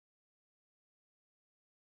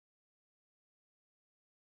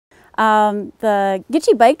The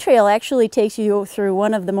Gitche Bike Trail actually takes you through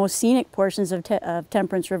one of the most scenic portions of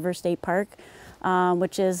Temperance River State Park,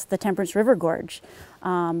 which is the Temperance River Gorge.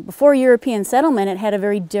 Before European settlement, it had a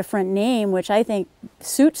very different name, which I think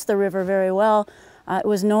suits the river very well. It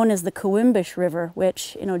was known as the Coimbish River,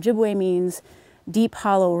 which in Ojibwe means deep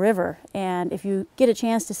hollow river. And if you get a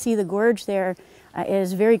chance to see the gorge there, it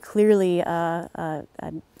is very clearly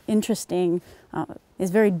an interesting, is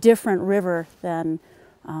very different river than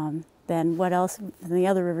what else, than the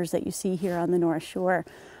other rivers that you see here on the North Shore.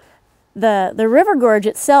 The river gorge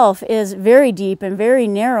itself is very deep and very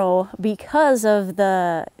narrow because of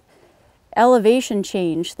the elevation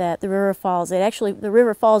change that the river falls. The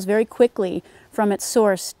river falls very quickly from its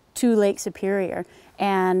source to Lake Superior,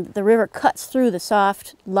 and the river cuts through the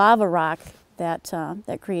soft lava rock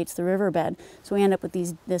that creates the riverbed. So we end up with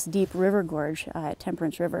this deep river gorge at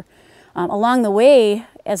Temperance River. Along the way,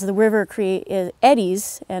 as the river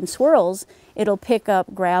eddies and swirls, it'll pick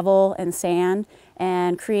up gravel and sand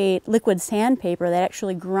and create liquid sandpaper that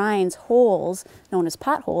actually grinds holes, known as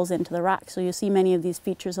potholes, into the rock. So you'll see many of these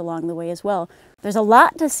features along the way as well. There's a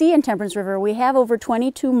lot to see in Temperance River. We have over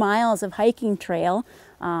 22 miles of hiking trail,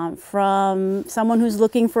 from someone who's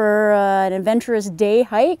looking for an adventurous day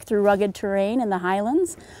hike through rugged terrain in the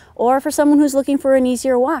highlands, or for someone who's looking for an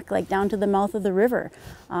easier walk, like down to the mouth of the river.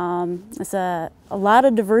 It's a lot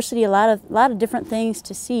of diversity, a lot of different things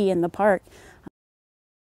to see in the park.